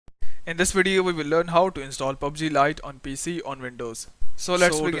In this video, we will learn how to install PUBG Lite on PC on Windows. So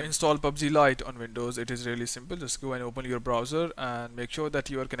let's begin. To install PUBG Lite on Windows, it is really simple. Just go and open your browser and make sure that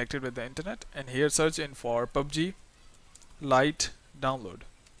you are connected with the internet. And here search in for PUBG Lite download.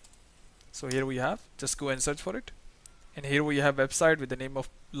 So here we have, just go and search for it. And here we have website with the name of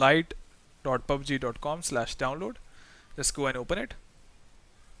lite.pubg.com/download. Just go and open it.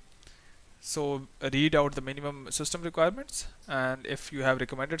 So read out the minimum system requirements, and if you have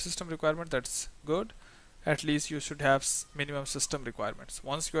recommended system requirement, that's good. At least you should have minimum system requirements.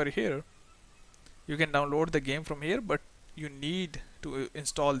 Once you are here, you can download the game from here, but you need to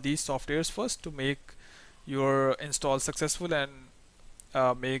install these softwares first to make your install successful and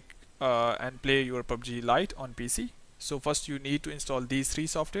play your PUBG Lite on PC. So first you need to install these three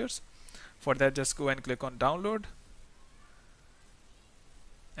softwares. For that, just go and click on download,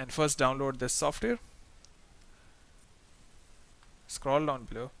 and first download this software. Scroll down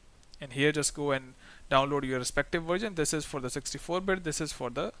below, and here just go and download your respective version. This is for the 64-bit, this is for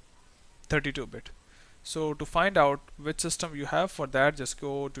the 32-bit. So to find out which system you have, for that just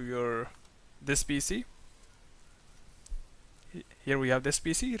go to this PC. Here we have this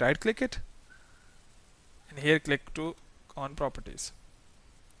PC, right click it, and here click on properties.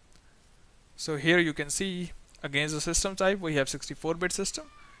 So here you can see against the system type we have 64-bit system.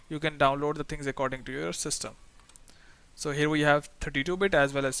 You can download the things according to your system. So here we have 32-bit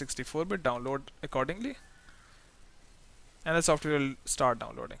as well as 64-bit. Download accordingly, and the software will start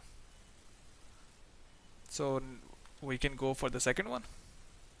downloading. So we can go for the second one.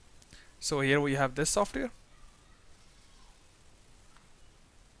 So here we have this software,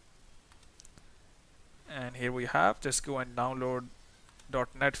 and here we have, just go and download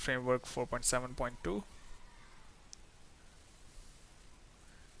 .NET Framework 4.7.2.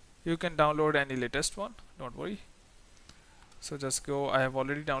 You can download any latest one, don't worry. So just go, I have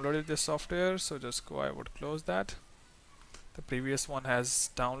already downloaded this software, so just go, I would close that. The previous one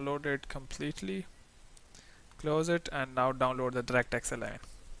has downloaded completely. Close it, and now download the DirectX 11.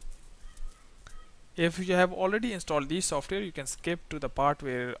 If you have already installed these software, you can skip to the part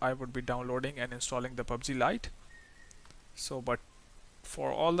where I would be downloading and installing the PUBG Lite. So but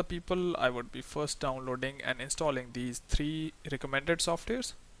for all the people, I would be first downloading and installing these three recommended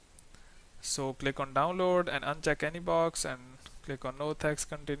softwares. So click on download and uncheck any box and click on no thanks,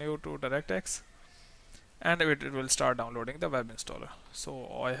 continue to DirectX, and it will start downloading the web installer.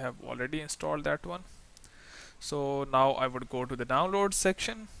 So I have already installed that one. So now I would go to the download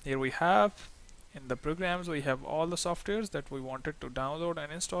section. Here we have, in the programs, we have all the softwares that we wanted to download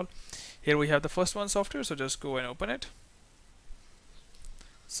and install. Here we have the first one software, so just go and open it.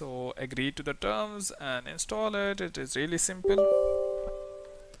 So agree to the terms and install it. It is really simple.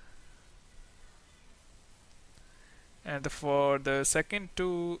 And for the second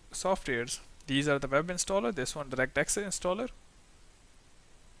two softwares, these are the web installer, this one DirectX installer,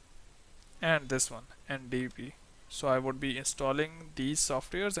 and this one NDP. So I would be installing these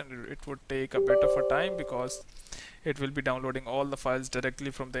softwares, and it would take a bit of a time because it will be downloading all the files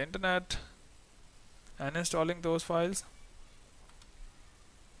directly from the internet and installing those files.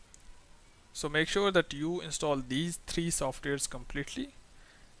 So make sure that you install these three softwares completely.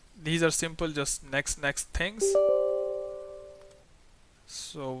 These are simple, just next things.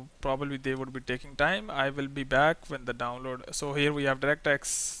 So probably they would be taking time. I will be back when the download. So here we have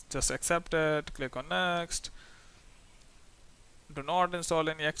DirectX, just accept it, click on next. Do not install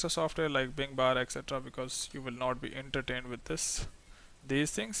any extra software like Bing Bar, etc., because you will not be entertained with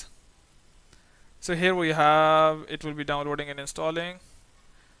these things. So here we have, it will be downloading and installing.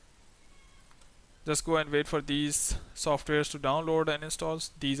 Just go and wait for these softwares to download and install.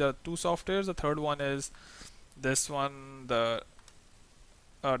 These are two softwares. The third one is this one, the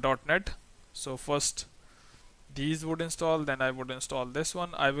 .NET. So first these would install, then I would install this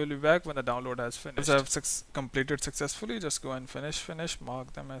one. I will be back when the download has finished. I have completed successfully. Just go and finish,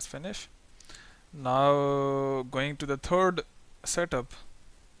 mark them as finish. Now going to the third setup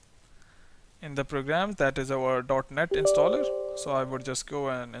in the program, that is our .NET installer. So I would just go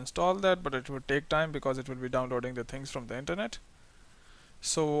and install that, but it would take time because it will be downloading the things from the internet.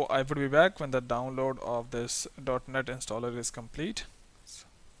 So I would be back when the download of this .NET installer is complete.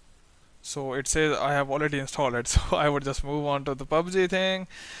 So it says I have already installed it, so I would just move on to the PUBG thing.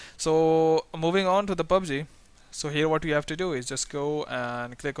 So moving on to the PUBG, so here what you have to do is just go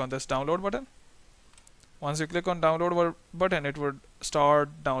and click on this download button. Once you click on download button, it would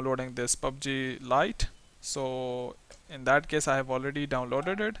start downloading this PUBG Lite. So in that case, I have already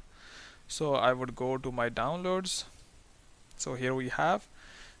downloaded it, so I would go to my downloads. So here we have,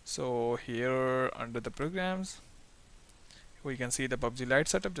 so here under the programs, we can see the PUBG Lite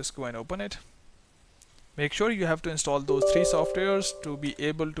setup. Just go and open it. Make sure you have to install those 3 softwares to be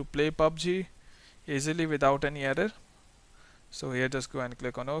able to play PUBG easily without any error. So here just go and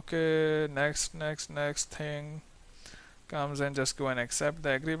click on OK, next thing comes in, just go and accept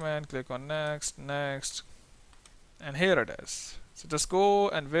the agreement, click on next, and here it is. So just go,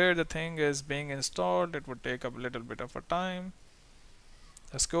 and where the thing is being installed, it would take a little bit of a time.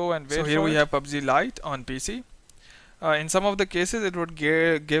 Let's go and wait. So here we have PUBG Lite on PC. In some of the cases it would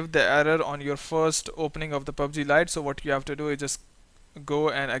give the error on your first opening of the PUBG Lite. So what you have to do is just go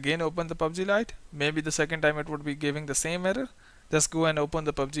and again open the PUBG Lite. Maybe the second time it would be giving the same error. Just go and open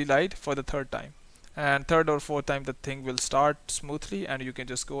the PUBG Lite for the third time, and third or fourth time the thing will start smoothly, and you can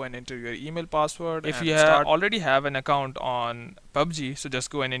just go and enter your email password. If you already have an account on PUBG, so just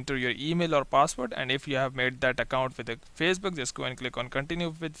go and enter your email or password, and if you have made that account with Facebook, just go and click on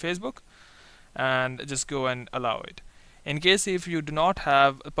continue with Facebook and just go and allow it. In case if you do not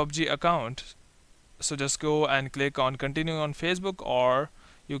have a PUBG account, so just go and click on continue on Facebook, or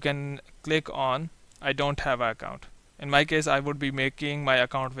you can click on I don't have an account. In my case, I would be making my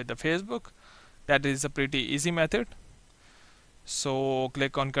account with the Facebook. That is a pretty easy method. So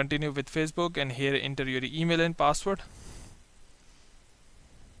click on continue with Facebook, and here enter your email and password.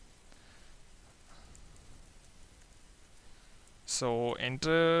 So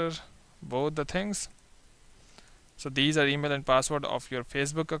enter both the things. So these are email and password of your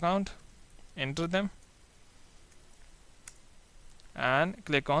Facebook account. Enter them and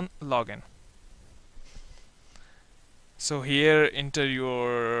click on login. So here enter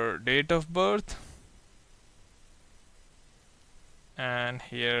your date of birth, and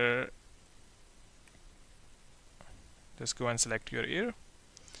here just go and select your year,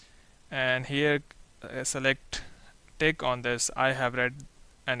 and here select tick on this I have read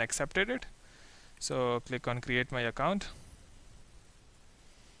and accepted it. So click on create my account.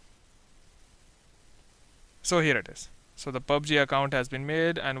 So here it is. So the PUBG account has been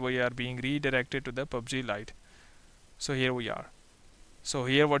made, and we are being redirected to the PUBG Lite. So here we are. So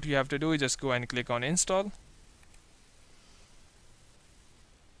here what you have to do is just go and click on install,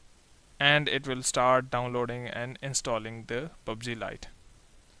 and it will start downloading and installing the PUBG Lite.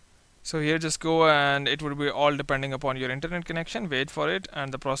 So here just go, and it will be all depending upon your internet connection. Wait for it,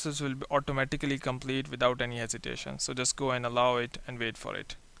 and the process will be automatically complete without any hesitation. So just go and allow it and wait for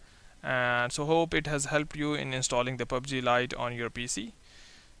it. And so hope it has helped you in installing the PUBG Lite on your PC.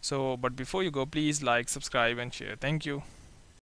 So but before you go, please like, subscribe and share. Thank you.